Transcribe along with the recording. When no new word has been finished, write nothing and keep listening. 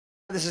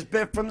This is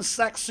Biff from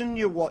Saxon.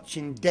 You're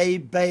watching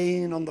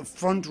BAYNE on the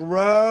front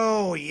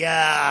row.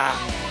 Yeah.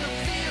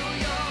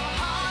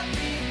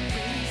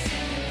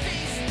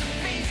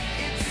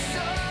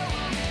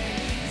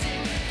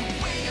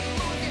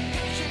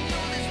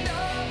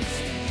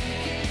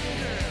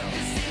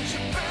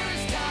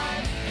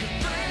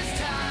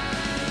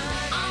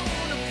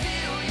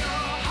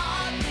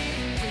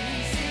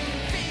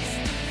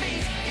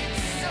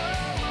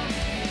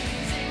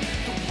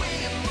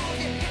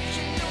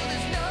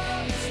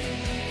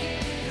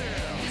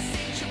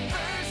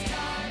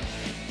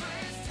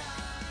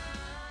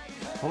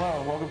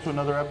 Hello, welcome to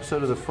another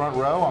episode of The Front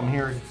Row. I'm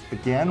here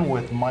again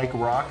with Mike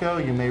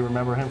Ruocco. You may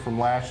remember him from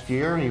last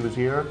year. He was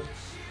here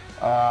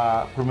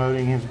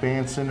promoting his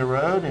band Cinder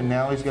Road, and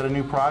now he's got a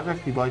new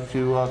project he'd like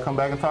to come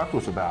back and talk to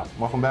us about.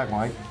 Welcome back,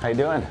 Mike. How you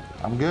doing?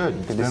 I'm good.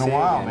 Good It's been a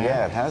while, man.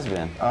 Yeah, it has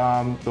been.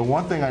 The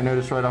one thing I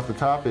noticed right off the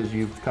top is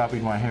you've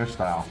copied my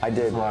hairstyle. I did.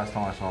 That's the last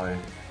time I saw you.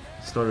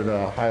 Started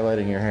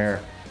highlighting your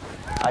hair.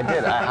 I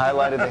did. I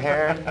highlighted the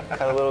hair,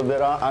 cut a little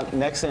bit off.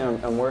 Next thing,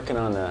 I'm working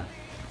on the,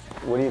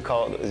 what do you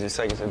call it? It's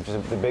like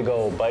the big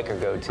old biker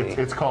goatee.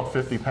 It's called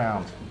 50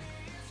 pounds.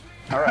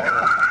 All right.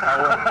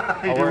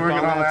 I'll work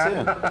on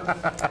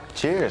that too.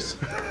 Cheers.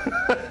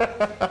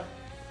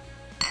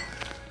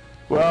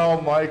 Well,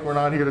 Mike, we're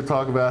not here to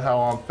talk about how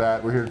I'm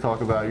fat. We're here to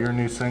talk about your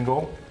new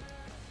single.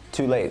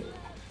 Too late.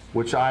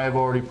 Which I have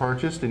already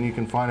purchased, and you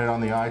can find it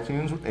on the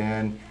iTunes.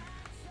 And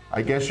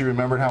I guess you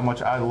remembered how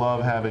much I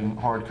love having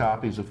hard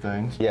copies of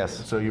things.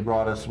 Yes. So you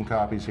brought us some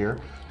copies here.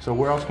 So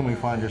where else can we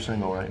find your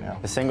single right now?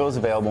 The single is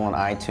available on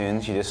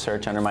iTunes. You just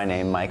search under my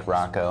name, Mike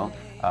Ruocco,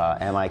 MikeRuocco,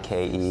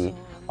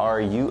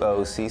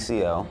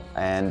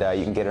 and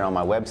you can get it on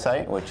my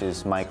website, which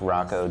is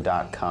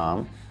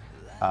mikeruocco.com.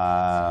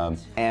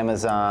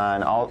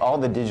 Amazon, all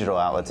the digital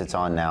outlets it's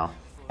on now.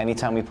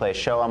 Anytime we play a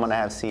show, I'm going to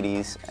have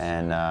CDs,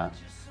 and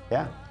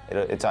yeah.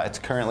 It's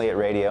currently at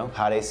radio,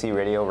 Hot AC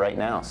Radio right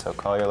now, so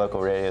call your local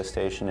radio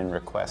station and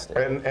request it.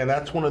 And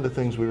that's one of the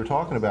things we were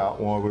talking about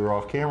while we were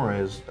off camera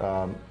is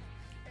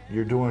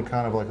you're doing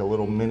kind of like a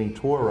little mini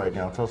tour right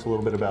now. Tell us a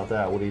little bit about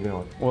that. What are you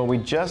doing? Well, we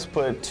just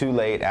put Too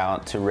Late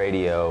out to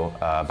radio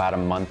about a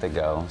month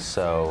ago,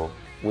 so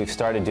we've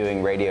started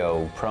doing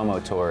radio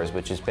promo tours,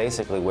 which is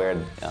basically where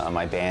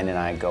my band and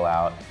I go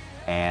out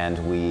and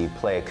we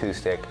play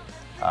acoustic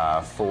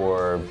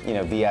for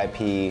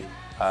VIP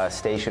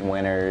station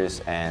winners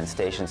and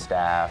station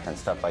staff and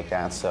stuff like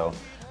that. So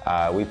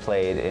we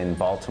played in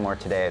Baltimore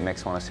today at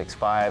Mix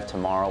 106.5.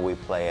 Tomorrow we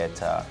play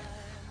at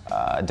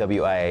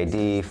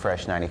WIAD,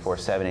 Fresh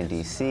 94.7 in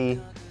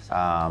DC.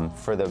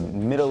 For the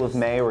middle of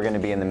May, we're going to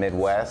be in the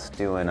Midwest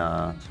doing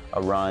a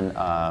run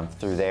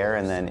through there.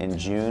 And then in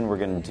June, we're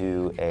going to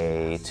do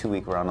a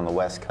 2-week run on the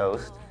West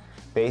Coast,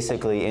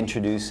 basically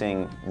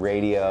introducing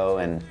radio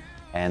and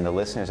the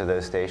listeners of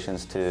those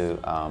stations to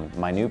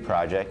my new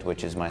project,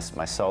 which is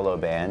my solo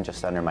band,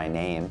 just under my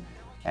name,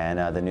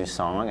 and the new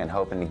song, and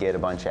hoping to get a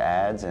bunch of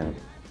ads and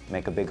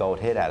make a big old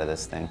hit out of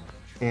this thing.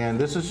 And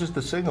this is just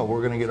a single. We're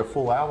going to get a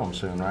full album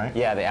soon, right?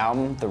 Yeah, the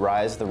album, The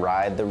Rise, The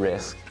Ride, The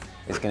Risk,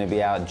 is going to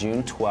be out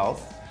June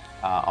 12th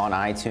on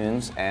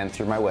iTunes and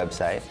through my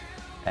website.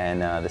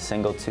 And the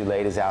single Too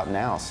Late is out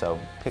now, so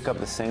pick up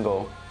the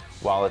single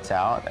while it's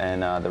out,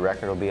 and the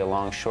record will be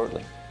along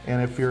shortly.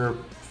 And if you're a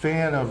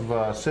fan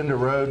of Cinder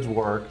Road's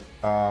work,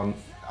 I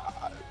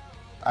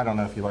don't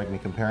know if you like me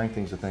comparing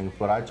things to things,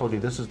 but I told you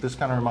this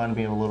kind of reminded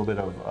me a little bit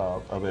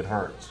of It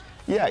Hurts.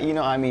 Yeah,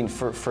 I mean,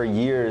 for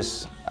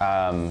years.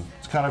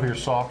 It's kind of your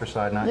softer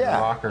side, not your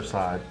rocker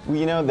side.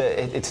 Well,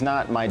 it's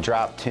not my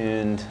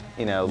drop-tuned,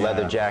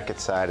 leather jacket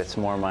side. It's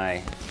more my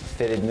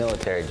fitted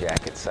military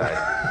jacket side.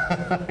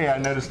 Yeah, I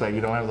noticed that.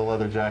 You don't have the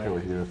leather jacket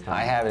with you this time.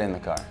 I have it in the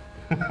car.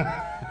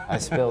 I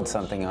spilled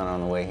something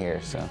on the way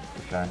here, so.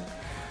 Okay.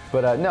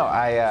 But no,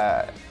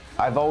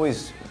 I've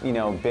always,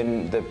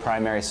 been the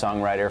primary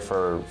songwriter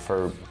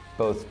for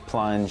both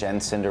Plunge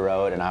and Cinder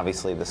Road, and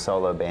obviously the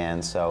solo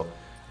band. So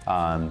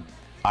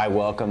I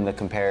welcome the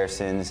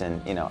comparisons,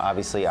 and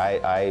obviously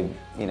I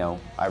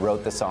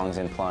wrote the songs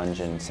in Plunge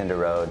and Cinder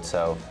Road.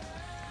 So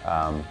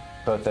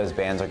both those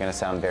bands are going to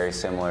sound very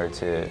similar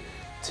to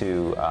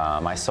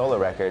my solo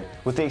record,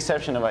 with the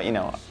exception of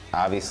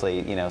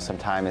obviously some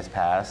time has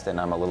passed and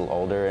I'm a little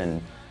older,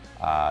 and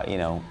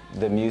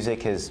the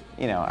music has,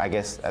 I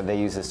guess they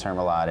use this term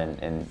a lot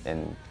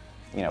in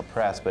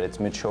press, but it's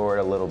matured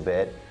a little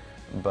bit.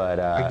 But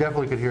I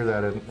definitely could hear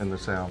that in the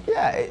sound.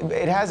 Yeah,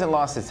 it hasn't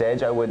lost its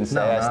edge, I wouldn't say.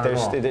 No, not at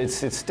all.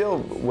 It's still,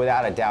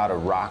 without a doubt, a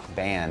rock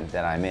band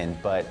that I'm in,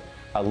 but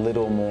a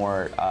little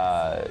more,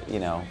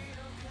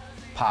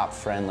 pop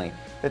friendly.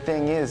 The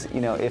thing is,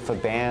 if a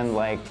band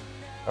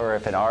or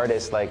if an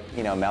artist like,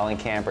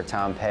 Mellencamp or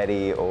Tom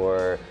Petty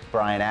or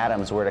Bryan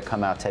Adams were to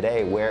come out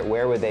today,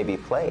 where would they be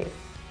played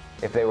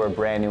if they were a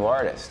brand new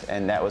artist?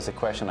 And that was the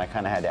question I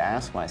kind of had to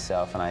ask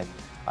myself, and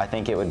I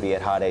think it would be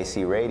at Hot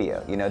AC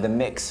Radio, the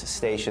mix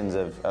stations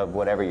of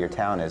whatever your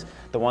town is.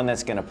 The one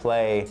that's going to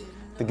play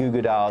the Goo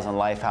Goo Dolls and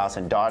Lifehouse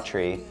and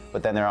Daughtry,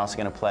 but then they're also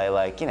going to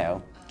play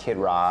Kid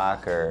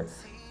Rock or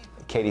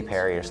Katy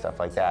Perry or stuff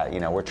like that. You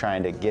know, we're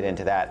trying to get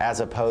into that, as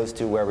opposed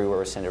to where we were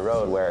with Cinder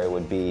Road, where it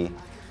would be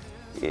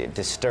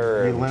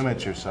Disturbed. You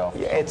limit yourself.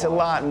 Yeah, it's a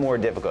lot more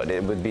difficult.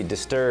 It would be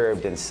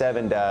Disturbed and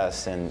Seven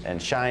Dust and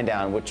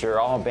Shinedown, which are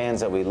all bands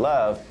that we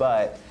love,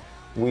 but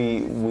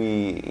we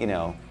you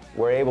know,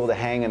 we're able to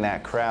hang in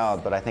that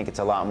crowd, but I think it's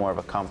a lot more of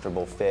a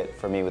comfortable fit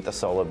for me with the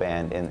solo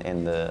band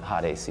in the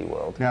hot AC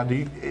world. Now, do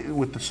you,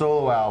 with the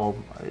solo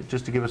album,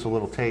 just to give us a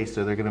little taste,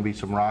 are there going to be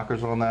some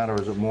rockers on that, or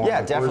is it more?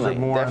 Yeah, definitely. Or is it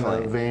more definitely.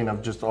 in the vein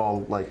of just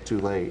all like Too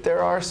Late?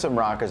 There are some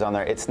rockers on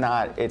there. It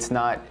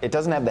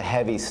doesn't have the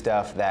heavy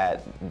stuff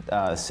that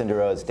Cinder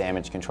Road's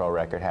Damage Control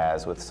record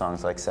has, with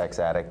songs like Sex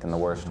Addict and The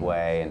Worst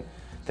Way and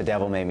The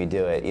Devil Made Me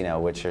Do It, you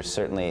know, which are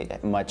certainly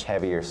much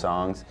heavier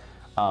songs.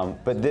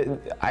 But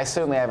I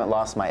certainly haven't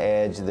lost my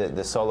edge.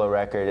 The solo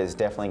record is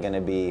definitely going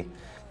to be,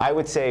 I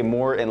would say,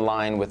 more in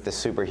line with the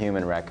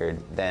Superhuman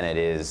record than it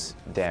is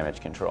Damage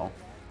Control.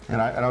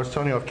 And I was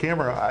telling you off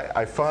camera,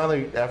 I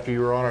finally, after you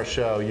were on our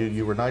show,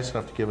 you were nice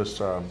enough to give us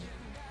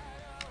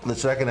the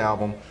second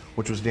album,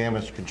 which was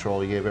Damage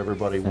Control. You gave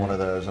everybody one of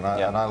those, and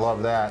I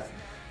love that.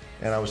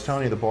 And I was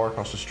telling you, the bar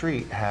across the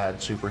street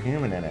had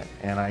Superhuman in it,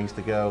 and I used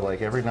to go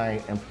like every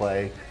night and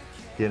play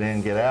Get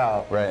In, Get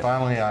Out. Right. And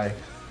finally,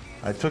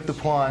 I took the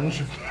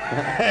plunge,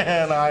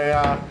 and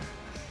I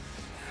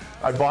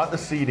bought the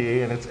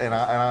CD, and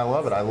I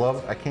love it.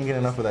 I can't get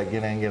enough of that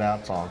Get In, Get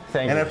Out song.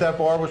 Thank you. If that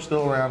bar was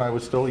still around, I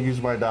would still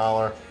use my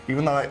dollar,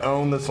 even though I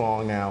own the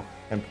song now,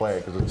 and play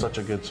it, because it's such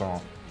a good song.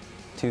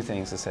 Two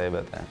things to say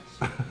about that.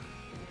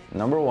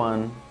 Number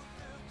one,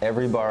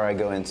 every bar I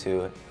go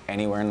into,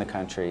 anywhere in the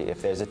country,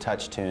 if there's a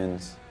Touch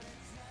Tunes,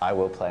 I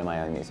will play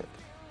my own music.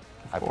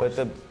 I put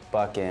the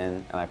buck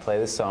in, and I play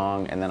the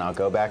song, and then I'll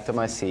go back to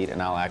my seat,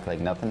 and I'll act like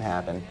nothing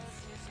happened.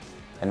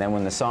 And then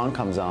when the song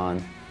comes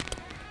on,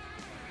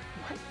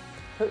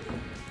 what?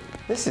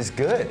 This is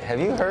good. Have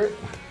you heard?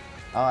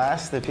 I'll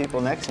ask the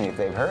people next to me if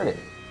they've heard it.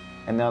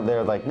 And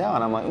they're like, no,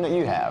 and I'm like, no,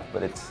 you have,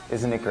 but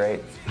isn't it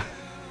great?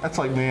 That's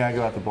like me, I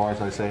go out to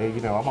bars, I say, hey,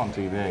 you know, I'm on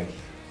TV,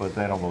 but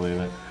they don't believe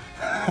it.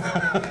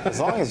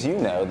 As long as you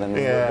know, then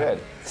we're good.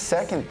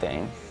 Second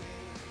thing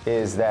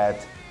is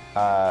that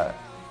I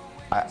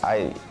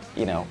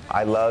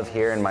love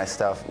hearing my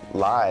stuff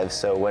live,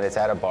 so when it's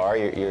at a bar,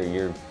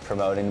 you're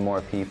promoting to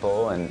more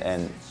people,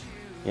 and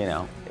you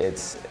know,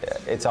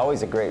 it's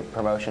always a great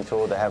promotion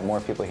tool to have more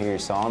people hear your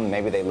song.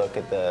 Maybe they look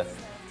at the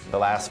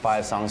last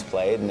 5 songs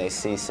played and they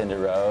see Cinder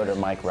Road or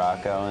Mike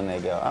Ruocco and they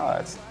go,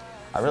 oh,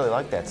 I really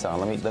like that song.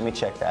 Let me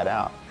check that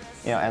out.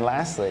 You know, and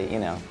lastly, you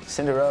know,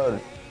 Cinder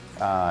Road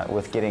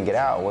with Get In, Get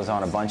Out was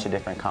on a bunch of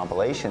different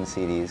compilation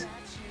CDs,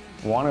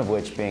 one of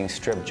which being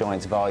Strip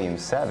Joints Volume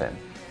 7.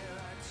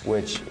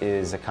 Which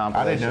is a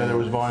compilation. I didn't know there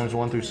was volumes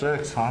 1 through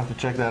 6. I'll have to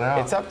check that out.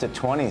 It's up to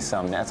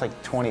 20-some now. It's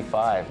like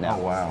 25 now.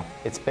 Oh, wow.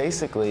 It's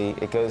basically,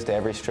 it goes to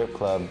every strip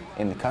club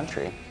in the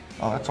country.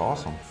 Oh, that's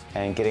awesome.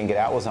 And Get In, Get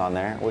Out was on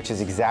there, which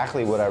is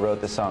exactly what I wrote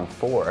the song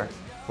for.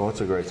 Well,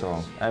 it's a great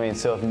song. I mean,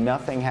 so if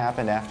nothing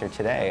happened after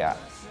today,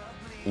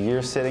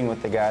 you're sitting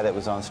with the guy that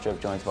was on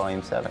Strip Joints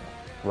Volume 7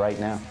 right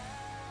now.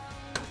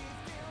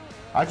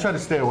 I try to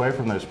stay away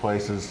from those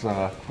places.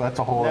 That's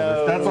a whole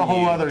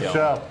other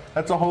show.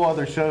 That's a whole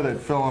other show that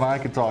Phil and I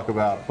could talk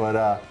about.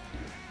 But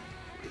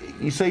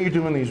you say you're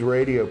doing these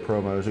radio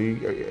promos,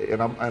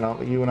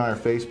 you and I are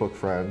Facebook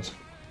friends,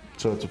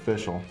 so it's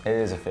official. It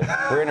is official.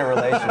 We're in a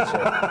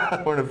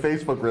relationship. We're in a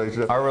Facebook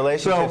relationship. Our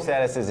relationship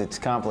status is it's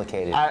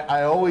complicated.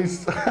 I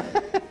always,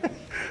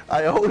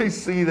 I always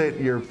see that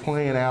you're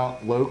playing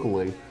out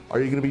locally. Are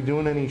you going to be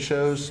doing any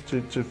shows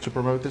to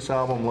promote this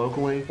album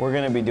locally? We're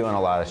going to be doing a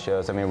lot of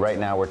shows. I mean, right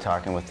now we're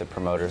talking with the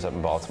promoters up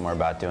in Baltimore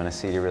about doing a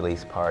CD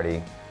release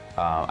party.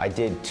 I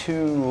did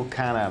 2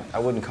 kind of, I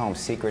wouldn't call them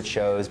secret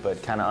shows,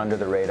 but kind of under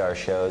the radar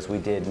shows. We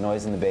did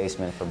Noise in the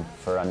Basement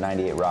for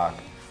 98 Rock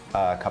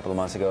a couple of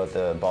months ago at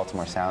the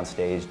Baltimore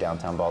Soundstage,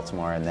 downtown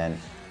Baltimore, and then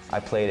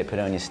I played at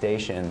Padonia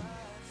Station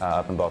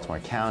up in Baltimore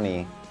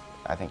County,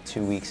 I think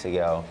 2 weeks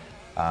ago.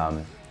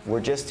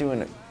 We're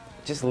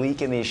just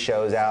leaking these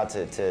shows out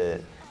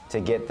to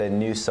get the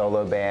new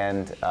solo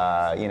band,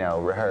 you know,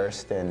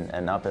 rehearsed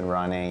and up and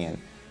running, and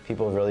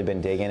people have really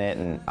been digging it.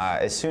 And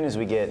as soon as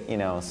we get, you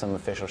know, some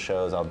official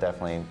shows, I'll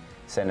definitely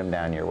send them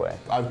down your way.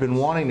 I've been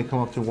wanting to come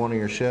up to one of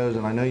your shows,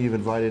 and I know you've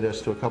invited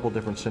us to a couple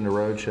different Cinder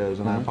Road shows,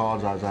 and I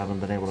apologize I haven't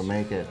been able to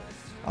make it.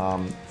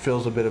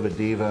 Phil's a bit of a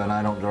diva, and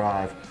I don't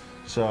drive,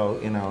 so,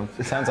 you know.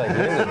 It sounds like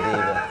you're the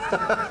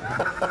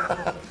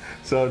diva.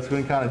 So it's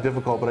been kind of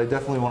difficult, but I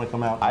definitely want to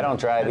come out. I don't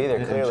drive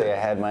either. Clearly, I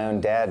had my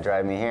own dad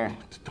drive me here.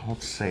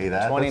 Don't say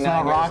that. 29 That's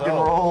not rock years and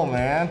old. roll,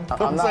 man.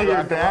 Don't say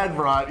your dad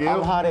brought you.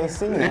 I'm hot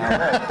AC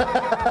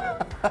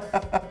now.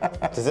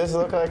 Right? Does this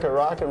look like a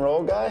rock and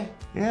roll guy?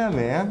 Yeah,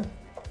 man.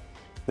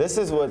 This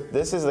is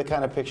the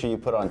kind of picture you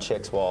put on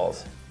chicks'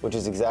 walls, which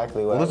is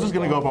exactly what. Well, this is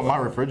going to go up on my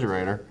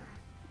refrigerator.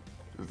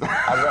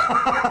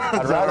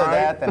 I'd rather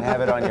that than have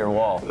it on your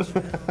wall,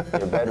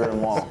 your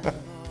bedroom wall.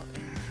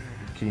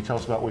 Can you tell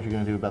us about what you're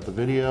going to do about the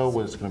video,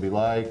 what it's going to be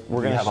like? Do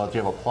you have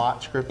a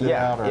plot scripted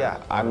out? Or,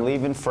 yeah. I'm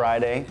leaving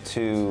Friday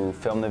to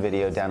film the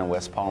video down in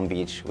West Palm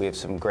Beach. We have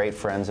some great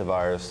friends of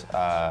ours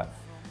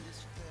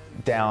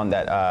down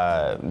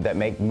that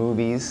make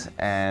movies,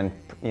 and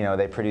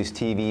they produce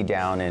TV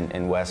down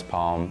in West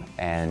Palm,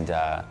 and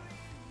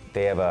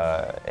they have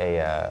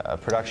a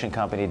production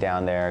company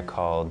down there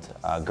called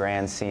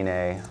Grand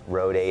Cine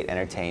Road 8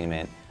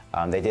 Entertainment.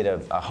 They did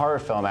a horror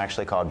film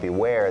actually called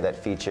Beware that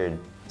featured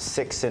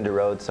 6 Cinder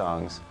Road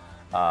songs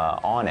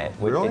on it.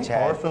 Really?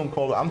 Horror film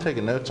called, I'm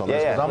taking notes on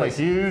this because I'm a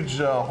huge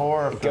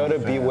horror film Go to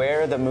fan.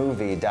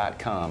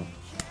 bewarethemovie.com.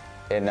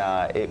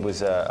 And it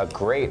was a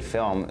great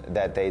film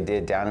that they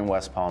did down in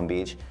West Palm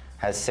Beach.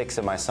 Has 6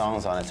 of my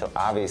songs on it, so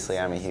obviously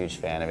I'm a huge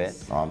fan of it.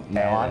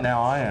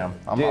 Now I am.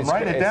 I'm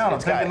writing it down. I'm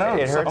taking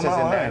notes. It hurts us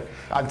in there.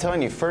 I'm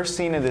telling you, first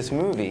scene of this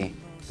movie,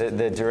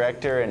 the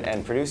director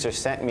and producer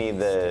sent me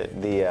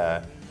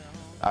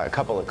a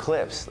couple of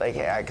clips,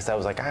 because I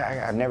was like,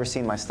 I've never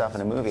seen my stuff in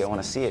a movie. I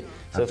want to see it.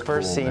 So That's the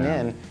first cool, scene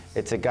man. in,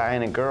 it's a guy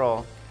and a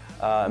girl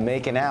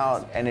making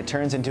out, and it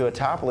turns into a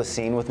topless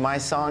scene with my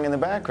song in the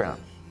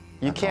background.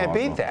 You can't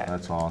beat that.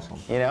 That's awesome.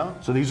 You know?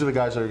 So these are the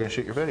guys that are going to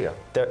shoot your video.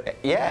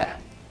 Yeah.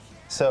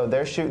 So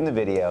they're shooting the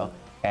video,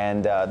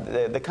 and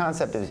the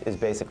concept is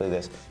basically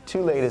this. Too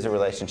Late is a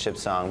relationship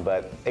song,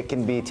 but it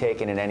can be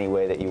taken in any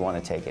way that you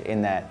want to take it.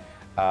 In that,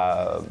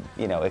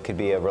 it could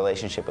be a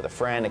relationship with a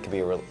friend, it could be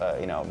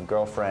a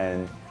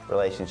girlfriend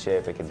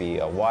relationship, it could be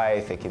a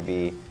wife, it could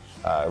be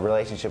a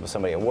relationship with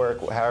somebody at work,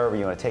 however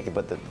you want to take it.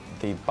 But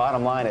the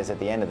bottom line is, at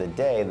the end of the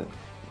day,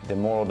 the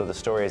moral to the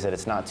story is that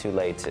it's not too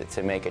late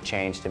to make a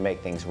change, to make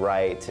things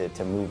right,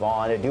 to move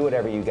on, to do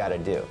whatever you got to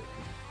do.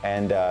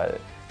 And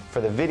for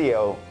the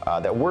video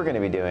that we're going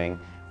to be doing,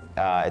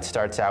 it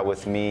starts out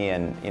with me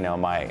and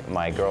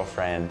my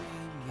girlfriend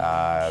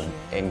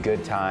in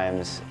good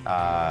times,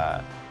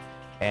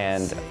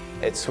 and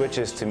it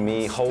switches to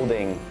me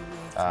holding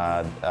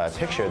a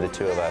picture of the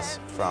two of us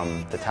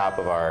from the top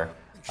of our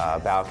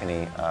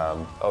balcony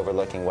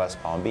overlooking West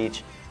Palm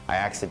Beach. I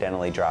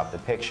accidentally dropped the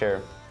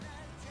picture,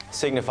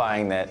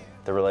 signifying that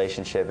the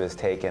relationship has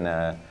taken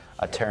a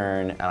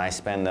turn, and I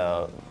spend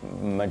the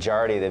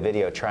majority of the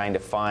video trying to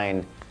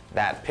find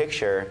that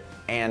picture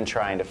and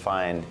trying to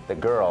find the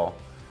girl.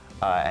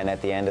 And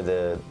at the end of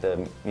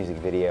the music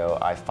video,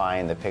 I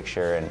find the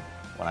picture, and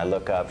when I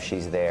look up,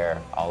 she's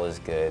there, all is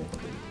good,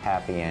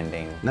 happy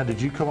ending. Now,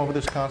 did you come up with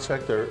this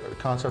concept, or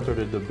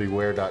did the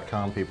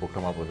Beware.com people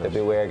come up with this? The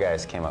Beware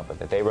guys came up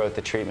with it. They wrote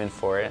the treatment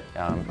for it.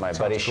 My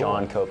buddy cool.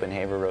 Sean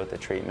Copenhaver wrote the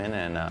treatment,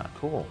 and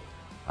cool.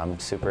 I'm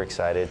super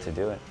excited to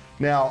do it.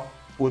 Now,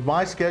 with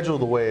my schedule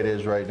the way it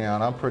is right now,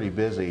 and I'm pretty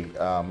busy,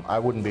 I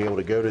wouldn't be able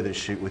to go to this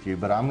shoot with you,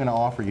 but I'm going to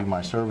offer you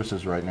my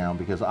services right now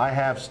because I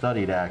have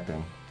studied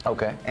acting.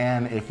 Okay.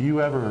 And if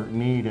you ever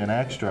need an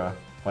extra,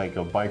 like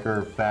a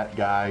biker, fat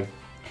guy,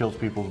 kills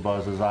people's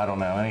buzzes, I don't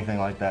know, anything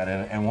like that,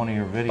 in one of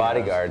your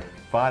videos.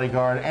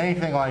 Bodyguard,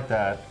 anything like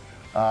that,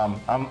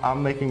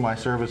 I'm making my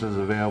services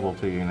available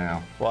to you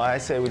now. Well, I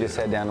say we just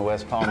head down to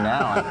West Palm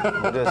now,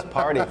 and we'll just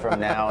party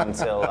from now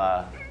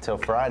until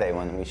Friday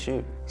when we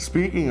shoot.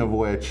 Speaking of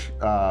which,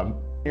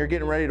 you're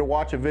getting ready to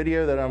watch a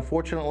video that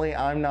unfortunately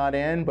I'm not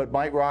in, but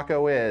Mike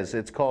Ruocco is.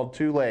 It's called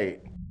Too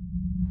Late.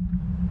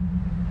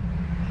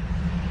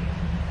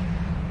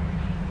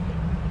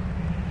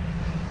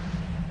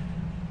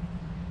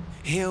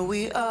 Here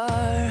we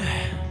are,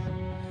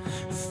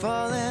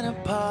 falling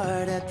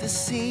apart at the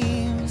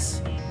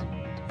seams,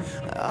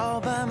 all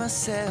by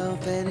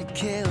myself, and it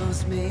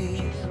kills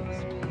me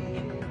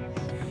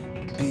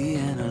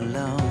being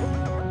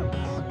alone.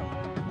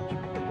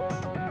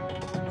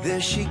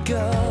 There she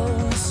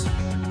goes,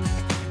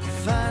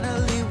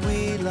 finally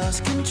we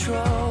lost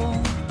control.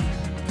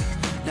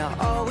 Now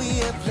all we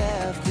have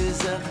left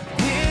is a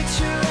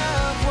picture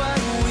of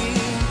what we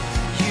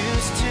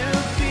used to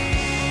be.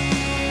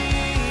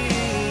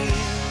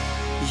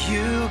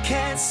 You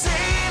can't say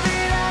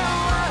that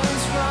I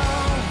was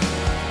wrong,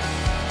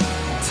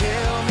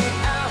 tell me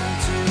I'm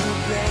to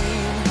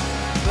blame,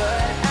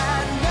 but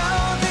I know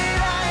that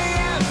I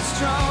am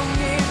strong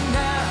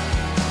enough,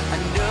 I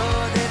know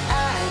that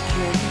I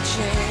can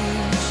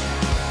change.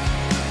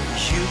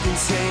 You can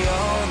say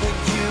all that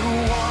you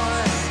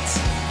want,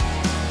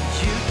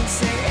 you can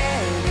say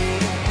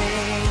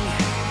anything,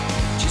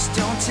 just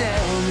don't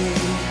tell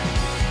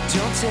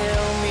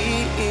me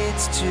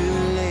it's too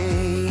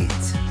late.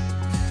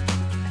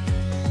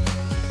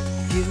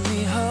 Give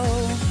me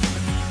hope,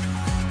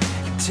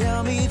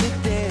 tell me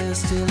that there's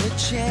still a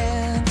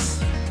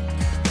chance,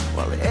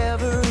 while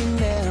every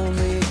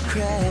memory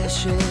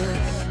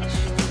crashes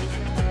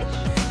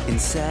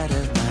inside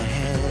of my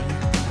head.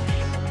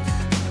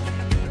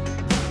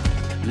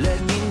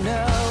 Let me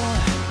know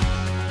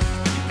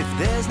if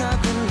there's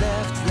nothing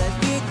left, let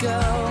me go.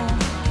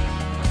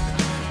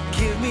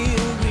 Give me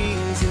a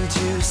reason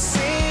to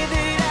say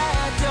that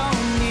I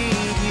don't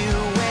need you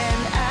when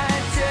I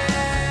do.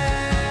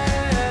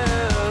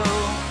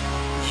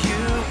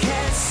 You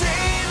can't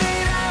say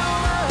that I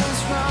was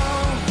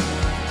wrong,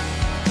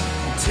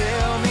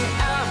 tell me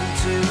I'm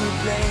too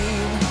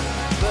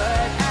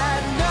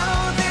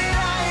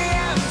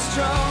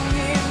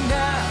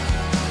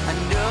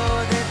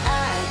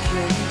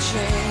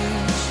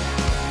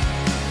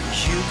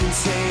can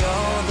say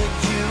all that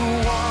you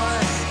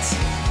want.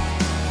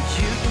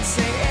 You can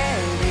say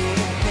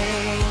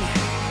anything.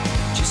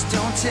 Just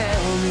don't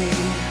tell me.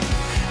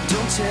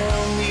 Don't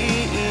tell me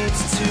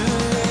it's too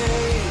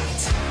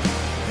late.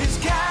 There's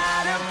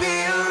gotta be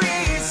a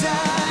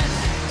reason.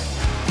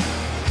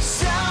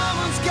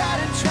 Someone's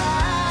gotta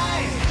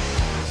try.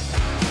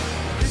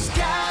 There's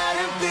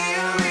gotta be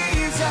a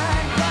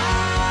reason why.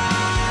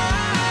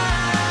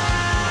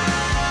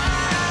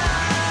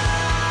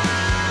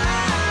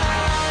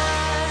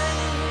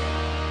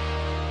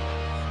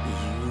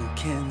 You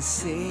can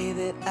say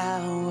that I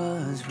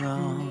was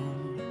wrong.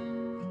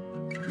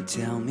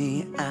 Tell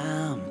me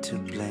I'm to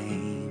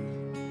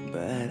blame,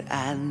 but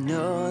I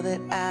know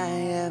that I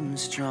am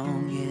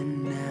strong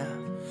enough.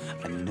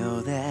 I know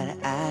that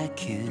I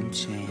can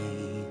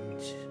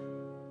change.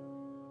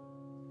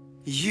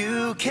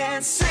 You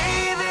can't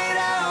say that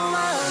I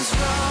was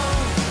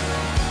wrong.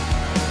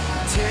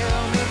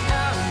 Tell me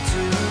I'm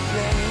to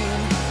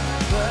blame,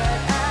 but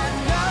I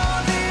know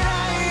that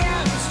I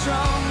am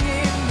strong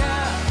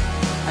enough.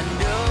 I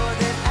know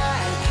that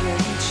I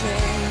can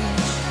change.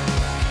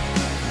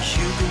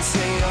 You can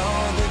say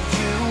all that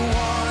you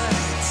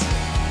want.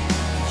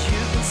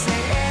 You can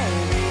say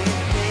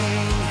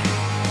anything.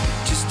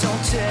 Just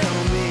don't tell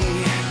me.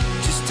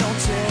 Just don't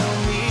tell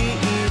me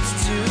it's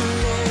too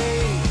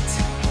late.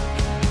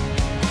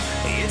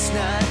 It's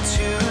not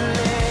too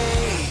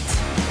late.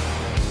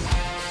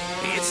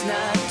 It's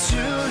not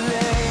too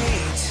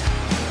late.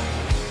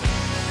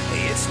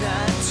 It's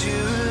not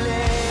too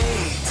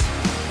late.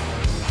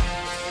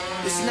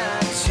 It's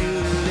not too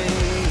late.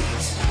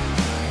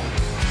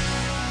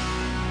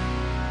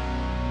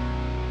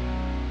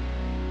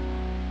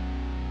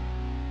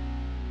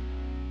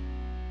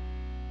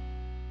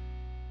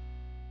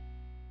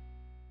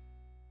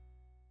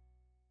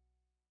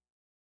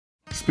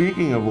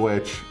 Speaking of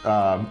which,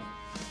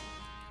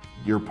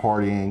 you're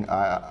partying.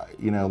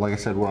 You know, like I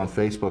said, we're on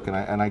Facebook,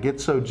 and I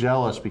get so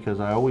jealous because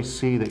I always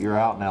see that you're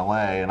out in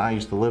LA, and I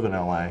used to live in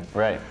LA.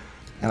 Right.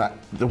 And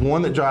the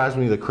one that drives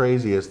me the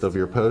craziest of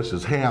your posts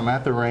is, "Hey, I'm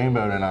at the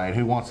Rainbow tonight.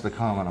 Who wants to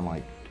come?" And I'm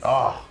like,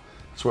 "Oh,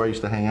 that's where I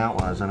used to hang out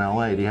when I was in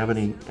LA." Do you have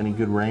any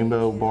good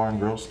Rainbow bar and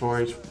grill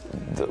stories?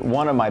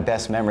 One of my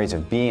best memories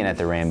of being at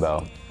the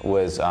Rainbow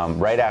was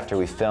right after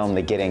we filmed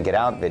the Get In, Get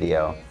Out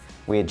video.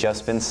 We had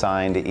just been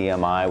signed to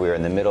EMI. We were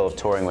in the middle of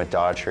touring with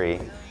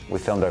Daughtry. We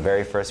filmed our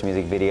very first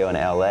music video in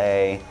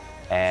LA,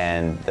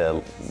 and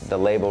the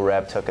label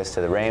rep took us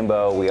to the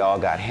Rainbow. We all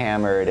got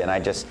hammered, and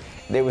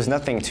there was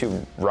nothing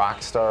too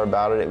rock star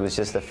about it. It was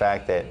just the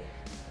fact that,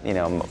 you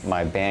know,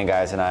 my band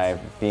guys and I,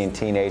 being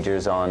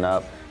teenagers on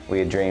up, we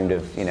had dreamed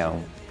of, you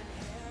know,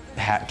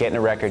 getting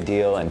a record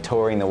deal and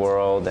touring the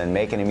world and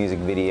making a music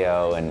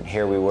video, and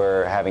here we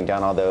were having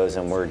done all those,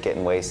 and we're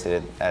getting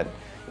wasted at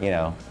you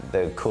know,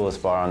 the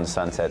coolest bar on the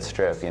Sunset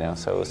Strip, you know,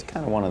 so it was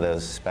kind of one of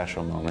those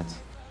special moments.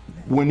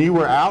 When you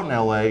were out in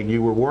LA,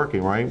 you were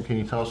working, right? Can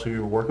you tell us who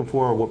you were working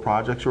for or what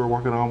projects you were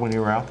working on when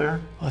you were out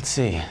there? Let's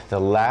see. The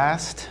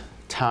last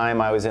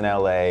time I was in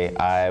LA,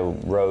 I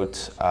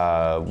wrote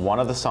one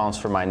of the songs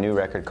for my new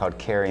record called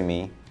Carry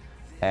Me,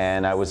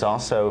 and I was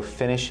also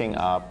finishing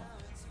up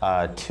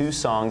 2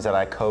 songs that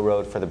I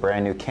co-wrote for the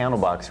brand new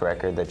Candlebox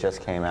record that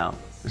just came out.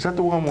 Is that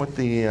the one with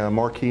the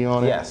marquee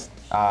on it? Yes.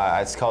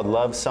 It's called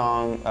Love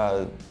Songs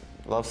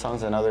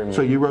and Other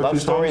So you wrote Love 2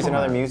 Stories songs and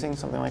on Other that? Musings,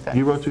 something like that.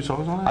 You wrote 2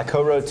 songs on it? I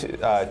co-wrote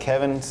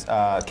Kevin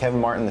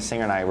Martin, the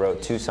singer, and I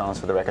wrote 2 songs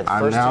for the record. The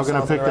I'm first now 2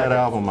 going to songs on pick the that record,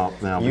 album up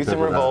now. Youth because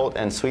and of that. Revolt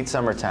and Sweet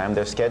Summertime.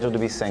 They're scheduled to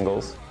be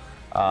singles.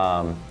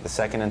 The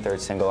second and third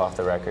single off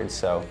the record.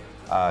 So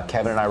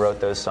Kevin and I wrote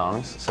those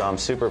songs. So I'm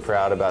super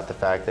proud about the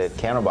fact that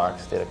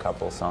Candlebox did a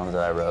couple songs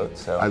that I wrote.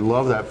 So I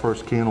love that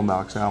first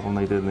Candlebox album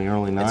they did in the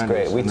early 90s. it's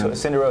great. We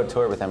Cinder Road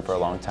toured with them for a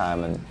long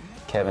time, and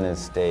Kevin has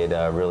stayed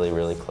a really,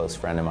 really close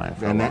friend of mine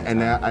for a long time.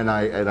 And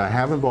I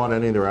haven't bought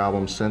any of their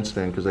albums since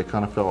then because they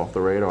kind of fell off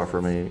the radar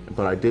for me.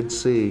 But I did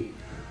see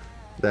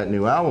that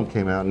new album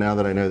came out. Now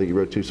that I know that you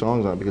wrote 2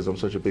 songs on it, because I'm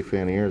such a big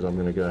fan of yours, I'm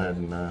going to go ahead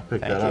and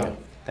pick that up.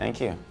 Thank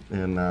you.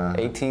 And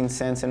 18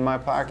 cents in my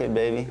pocket,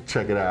 baby.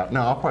 check it out.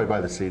 No, I'll probably buy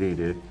the CD,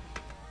 dude.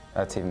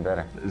 That's even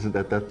better. Isn't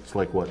that's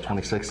like what,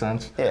 26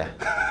 cents? Yeah.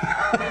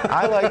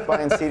 I like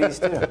buying CDs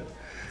too.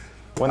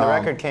 When the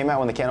record came out,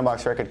 when the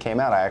Candlebox record came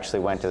out, I actually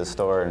went to the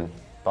store and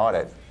bought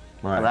it.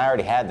 Right. I mean, I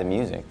already had the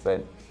music,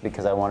 but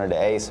because I wanted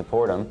to A,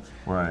 support them,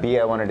 Right. B,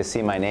 I wanted to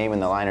see my name in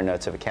the liner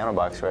notes of a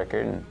Candlebox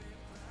record, and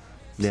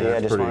C,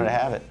 I just wanted to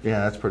have it. Yeah,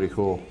 that's pretty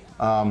cool.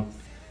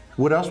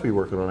 What else were you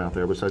working on out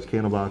there besides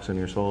Candlebox and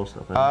your solo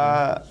stuff?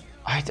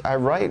 I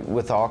write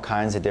with all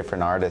kinds of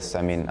different artists.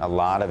 I mean, a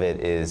lot of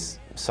it is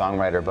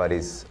songwriter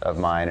buddies of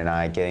mine and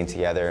I getting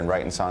together and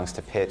writing songs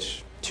to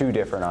pitch to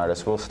different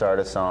artists. We'll start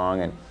a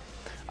song, and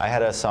I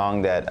had a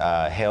song that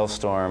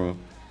Hailstorm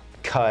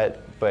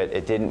cut, but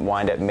it didn't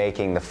wind up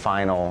making the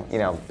final, you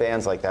know,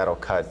 bands like that will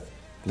cut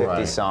 50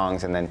 Right.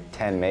 songs and then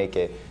 10 make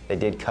it. They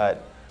did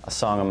cut a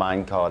song of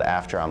mine called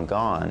After I'm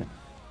Gone,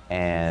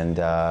 and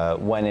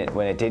when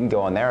it didn't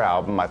go on their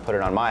album, I put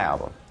it on my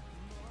album.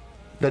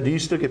 Now, do you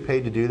still get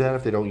paid to do that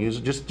if they don't use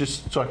it?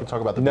 Just so I can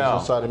talk about the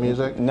business side of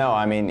music? No,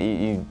 I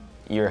mean,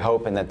 you're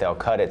hoping that they'll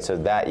cut it so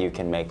that you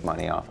can make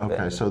money off of it.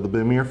 Okay, so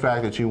the mere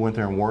fact that you went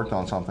there and worked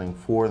on something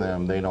for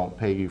them, they don't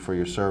pay you for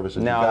your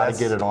services. No, you gotta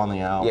get it on the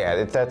album.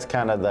 Yeah, that's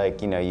kind of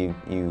like, you know,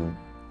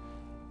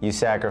 you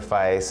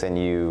sacrifice and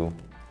you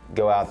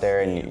go out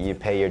there and you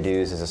pay your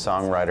dues as a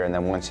songwriter, and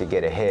then once you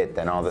get a hit,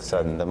 then all of a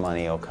sudden the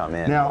money will come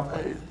in. Now,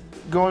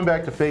 going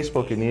back to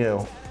Facebook and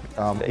you,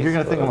 you're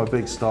gonna think I'm a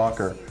big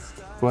stalker,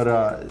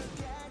 but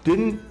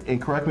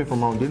and correct me if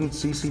I'm wrong, didn't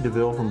CC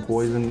DeVille from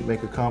Poison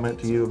make a comment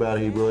to you about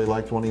he really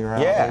liked one of your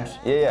albums?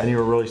 Yeah. And you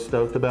were really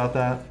stoked about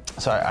that?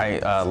 So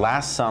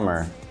last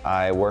summer,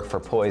 I worked for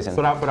Poison.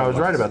 But I was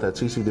right about that.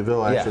 CC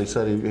DeVille actually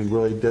said he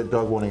really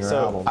dug one of your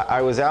albums.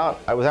 I was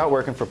out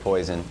working for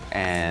Poison,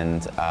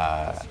 and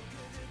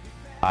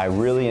I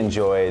really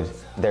enjoyed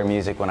their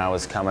music when I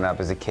was coming up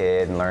as a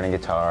kid and learning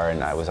guitar,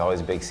 and I was always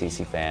a big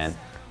CC fan.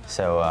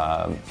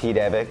 So Pete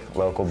Evick,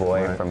 local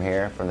boy from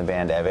here, from the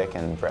band Evick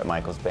and Brett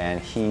Michaels'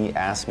 band, he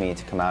asked me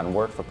to come out and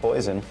work for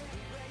Poison,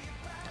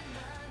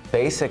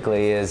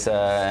 basically as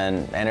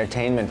an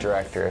entertainment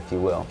director, if you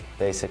will.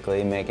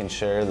 Basically making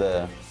sure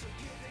the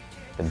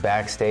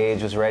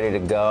backstage was ready to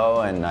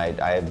go, and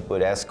I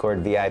would escort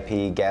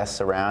VIP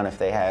guests around. If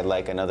they had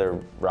like another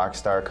rock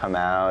star come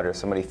out or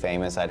somebody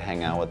famous, I'd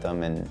hang out with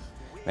them and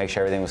make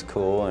sure everything was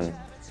cool and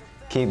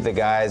keep the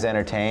guys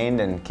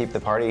entertained and keep the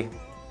party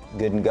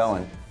good and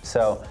going.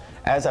 So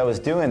as I was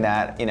doing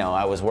that, you know,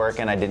 I was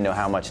working, I didn't know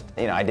how much,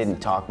 you know, I didn't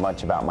talk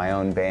much about my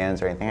own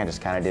bands or anything. I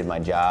just kind of did my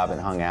job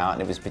and hung out,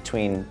 and it was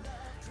between,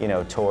 you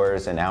know,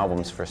 tours and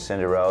albums for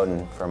Cinder Road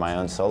and for my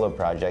own solo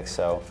projects.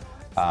 So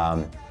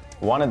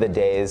one of the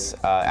days,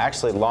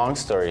 actually long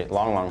story,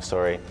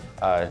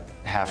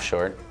 half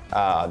short,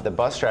 the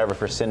bus driver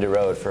for Cinder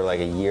Road for like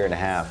a year and a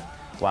half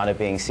wound up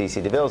being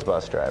CC DeVille's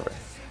bus driver.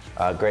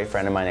 A great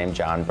friend of mine named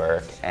John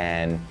Burke,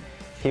 and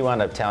he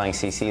wound up telling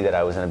CC that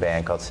I was in a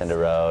band called Cinder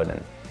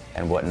Road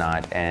and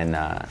whatnot, and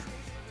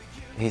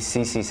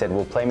CC said,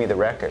 well, play me the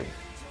record.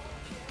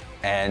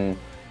 And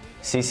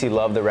CC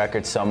loved the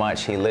record so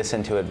much, he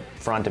listened to it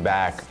front to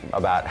back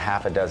about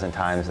half a dozen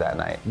times that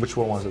night. Which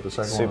one was it, the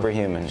second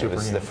Superhuman. one? It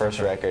was the first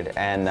record.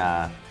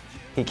 And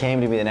he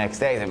came to me the next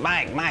day and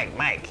said,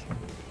 Mike,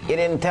 you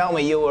didn't tell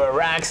me you were a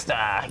rock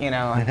star. You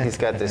know, he's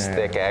got this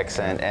thick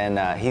accent.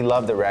 And he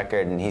loved the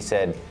record, and he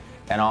said,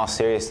 in all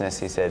seriousness,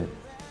 he said,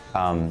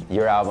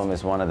 your album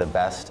is one of the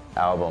best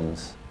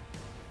albums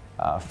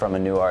from a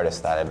new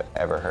artist that I've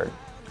ever heard.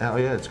 Oh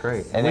yeah, it's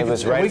great. And it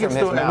was right from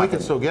his mouth. And we can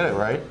still get it,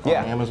 right?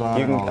 Yeah. On Amazon.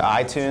 You can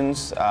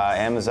iTunes,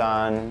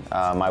 Amazon,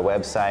 my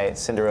website,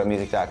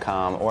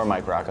 cinderroadmusic.com or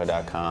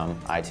MikeRuocco.com.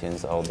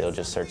 iTunes, the whole deal.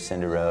 Just search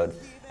Cinder Road,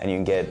 and you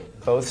can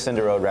get both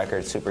Cinder Road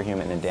records,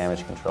 Superhuman and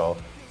Damage Control.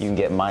 You can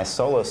get my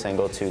solo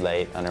single, Too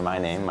Late, under my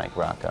name, Mike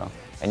Ruocco,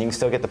 and you can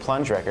still get the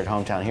Plunge record,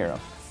 Hometown Hero.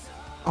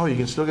 Oh, you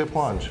can still get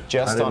Plunge.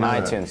 Just on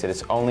iTunes. It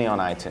is only on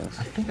iTunes.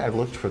 I think I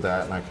looked for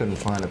that and I couldn't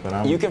find it,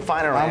 but you can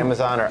find it on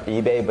Amazon or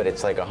eBay, but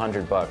it's like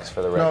 $100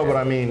 for the record. No, but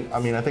I mean,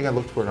 I think I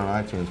looked for it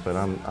on iTunes, but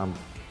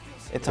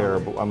it's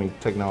terrible. I mean,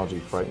 technology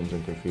frightens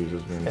and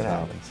confuses me. It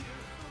happens.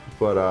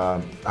 But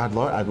I'd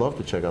love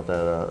to check out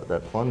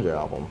that Plunge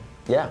album.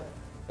 Yeah,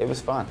 it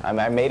was fun.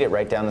 I made it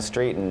right down the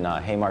street in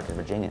Haymarket,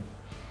 Virginia.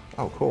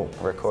 Oh, cool.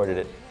 I recorded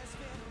it.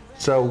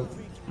 So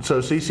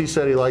CC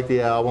said he liked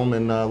the album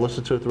and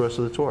listened to it the rest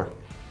of the tour.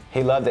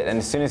 He loved it, and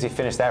as soon as he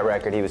finished that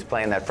record, he was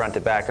playing that front to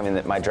back. I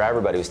mean, my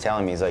driver buddy was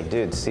telling me, he's like,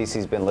 dude,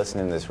 CC's been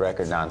listening to this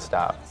record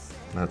nonstop.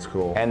 That's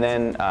cool. And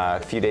then a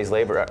few days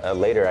later,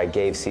 I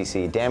gave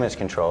CC Damage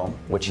Control,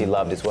 which he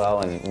loved as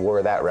well, and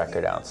wore that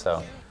record out.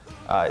 So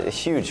it's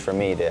huge for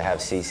me to have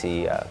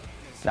CC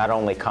not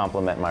only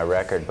compliment my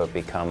record, but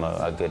become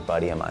a good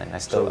buddy of mine. I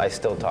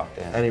still talk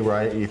to him. Any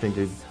writing? You think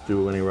you'd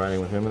do any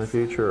writing with him in the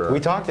future? Or? We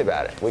talked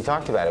about it. We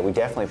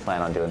definitely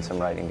plan on doing some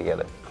writing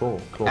together. Cool.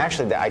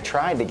 Actually, I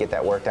tried to get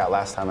that worked out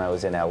last time I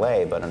was in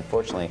LA, but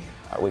unfortunately,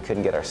 we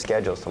couldn't get our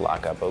schedules to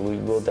lock up. But we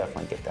will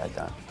definitely get that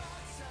done.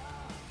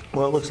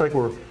 Well, it looks like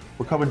we're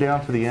coming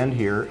down to the end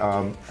here.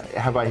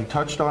 Have I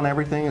touched on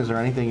everything? Is there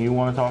anything you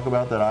want to talk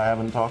about that I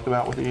haven't talked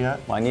about with you yet?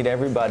 Well, I need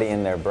everybody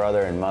and their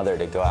brother and mother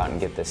to go out and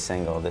get this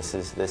single. This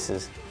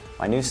is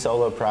my new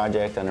solo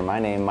project under my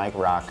name, Mike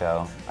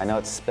Ruocco. I know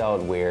it's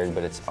spelled weird,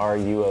 but it's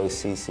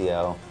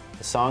R-U-O-C-C-O.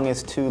 The song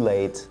is Too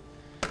Late.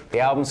 The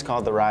album's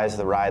called The Rise,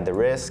 The Ride, The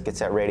Risk.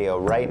 It's at radio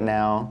right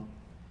now.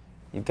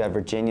 You've got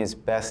Virginia's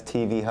best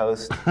TV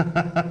host,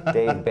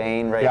 Dave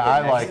BAYNE, right there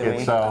I next like to it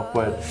me. so,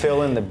 but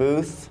Phil in the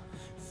booth,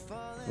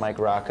 Mike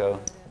Ruocco.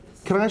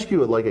 Can I ask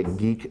you like a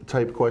geek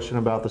type question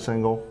about the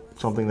single?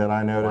 Something that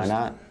I noticed.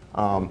 Why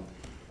not?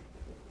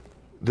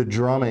 The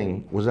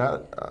drumming, was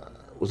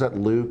that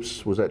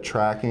loops? Was that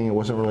tracking? It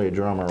wasn't really a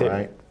drummer,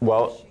 right?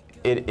 Well,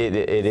 it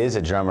is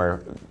a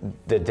drummer.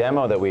 The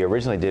demo that we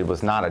originally did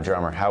was not a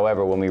drummer.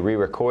 However, when we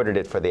re-recorded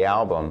it for the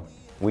album,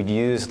 we'd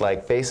used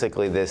like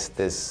basically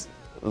this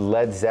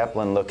Led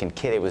Zeppelin looking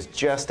kit. It was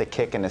just a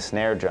kick and a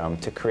snare drum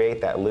to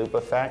create that loop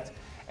effect.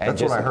 And That's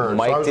just what I heard. So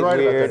mic'd I was it right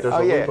about weird. that. There's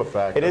a loop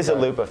effect. It is a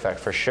Okay. loop effect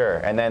for sure.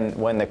 And then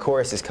when the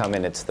choruses come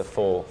in, it's the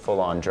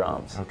full-on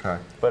drums. Okay.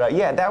 But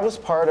yeah, that was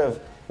part of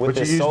with But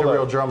you this used solo. a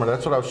real drummer.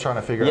 That's what I was trying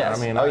to figure Yes.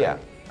 out. I mean, Oh, yeah.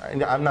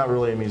 I'm not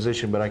really a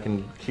musician, but I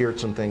can hear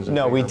some things. And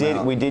No, figure them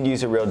out. we did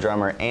use a real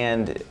drummer,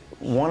 and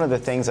one of the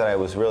things that I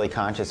was really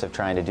conscious of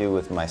trying to do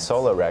with my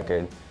solo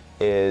record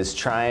is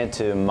trying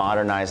to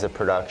modernize the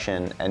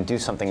production and do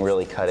something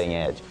really cutting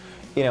edge.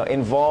 You know,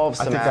 involve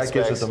some I think aspects.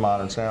 that gives it the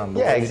modern sound.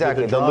 Yeah, way you did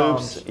exactly. The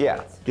drums loops,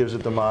 yeah. gives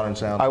it the modern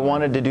sound. I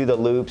wanted to do the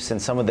loops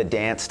and some of the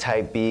dance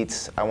type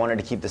beats. I wanted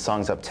to keep the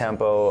songs up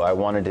tempo. I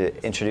wanted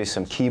to introduce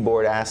some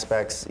keyboard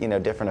aspects, you know,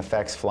 different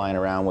effects flying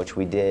around, which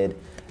we did.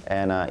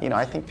 And you know,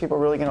 I think people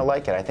are really going to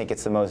like it. I think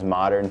it's the most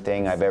modern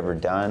thing I've ever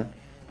done,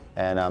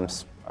 and I'm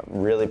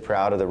really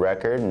proud of the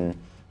record.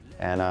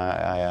 And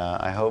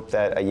I hope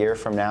that a year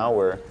from now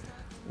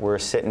we're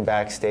sitting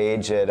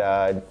backstage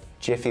at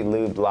Jiffy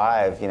Lube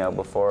Live, you know,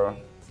 before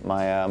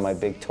my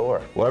big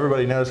tour. Well,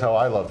 everybody knows how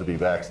I love to be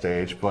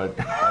backstage, but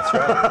That's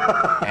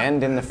right.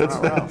 And in the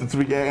front row.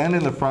 and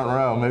in the front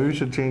row. Maybe we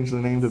should change the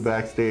name to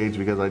backstage,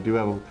 because I do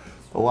have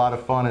a lot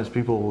of fun, as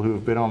people who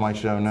have been on my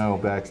show know,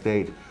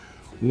 backstage.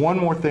 One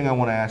more thing I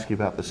want to ask you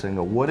about the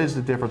single. What is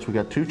the difference? We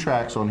got 2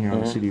 tracks on here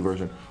on the CD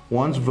version.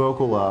 One's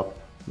vocal up,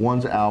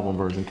 one's album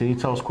version. Can you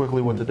tell us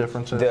quickly what the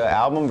difference is? The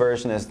album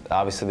version is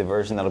obviously the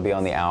version that'll be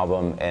on the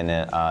album, and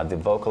the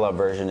vocal up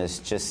version is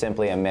just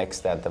simply a mix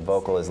that the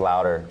vocal is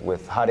louder.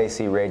 With Hot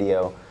AC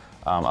Radio,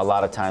 a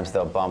lot of times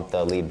they'll bump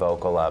the lead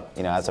vocal up,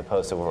 you know, as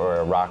opposed to for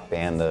a rock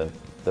band, the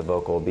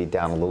vocal will be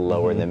down a little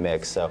lower in the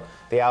mix. So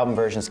the album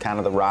version is kind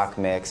of the rock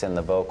mix, and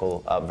the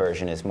vocal up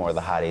version is more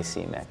the Hot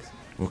AC mix.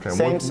 Okay.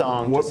 Same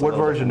song. What just a little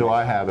version do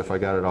different I have if I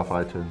got it off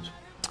iTunes? mix.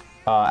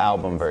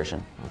 Album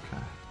version,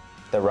 Okay.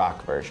 the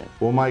rock version.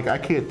 Well, Mike, I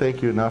can't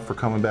thank you enough for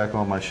coming back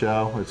on my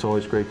show. It's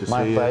always great to see you.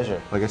 My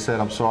pleasure. Like I said,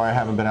 I'm sorry I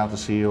haven't been out to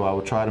see you. I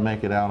will try to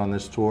make it out on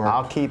this tour.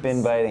 I'll keep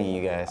inviting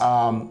you guys.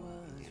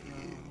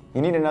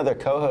 You need another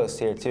co-host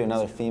here too,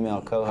 another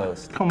female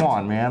co-host. Come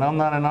on, man. I'm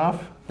not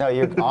enough. No,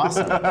 you're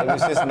awesome. It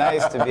was just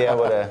nice to be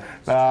able to.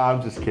 Nah,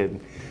 I'm just kidding.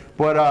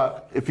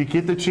 But if you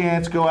get the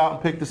chance, go out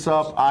and pick this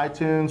up.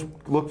 iTunes,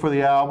 look for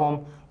the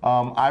album.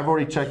 I've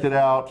already checked it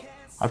out.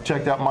 I've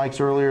checked out Mike's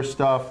earlier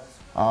stuff.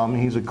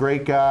 He's a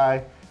great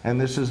guy, and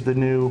this is the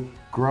new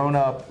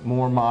grown-up,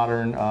 more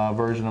modern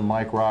version of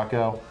Mike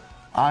Ruocco.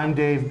 I'm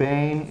Dave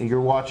Bayne.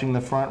 You're watching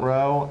The Front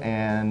Row,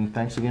 and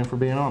thanks again for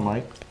being on,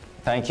 Mike.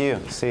 Thank you.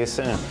 See you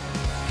soon. You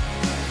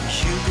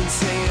can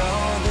say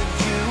all that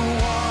you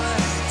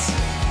want.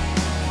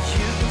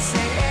 You can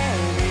say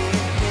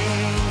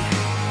anything.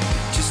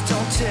 Just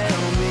don't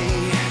tell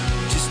me.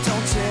 Just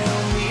don't tell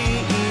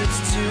me it's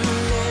too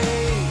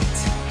late.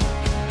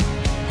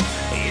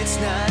 It's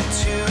not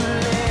too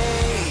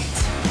late.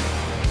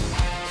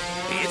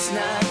 It's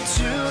not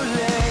too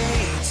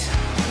late.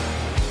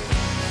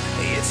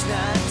 It's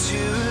not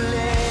too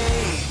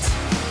late.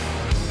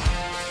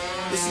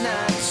 It's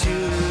not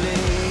too late.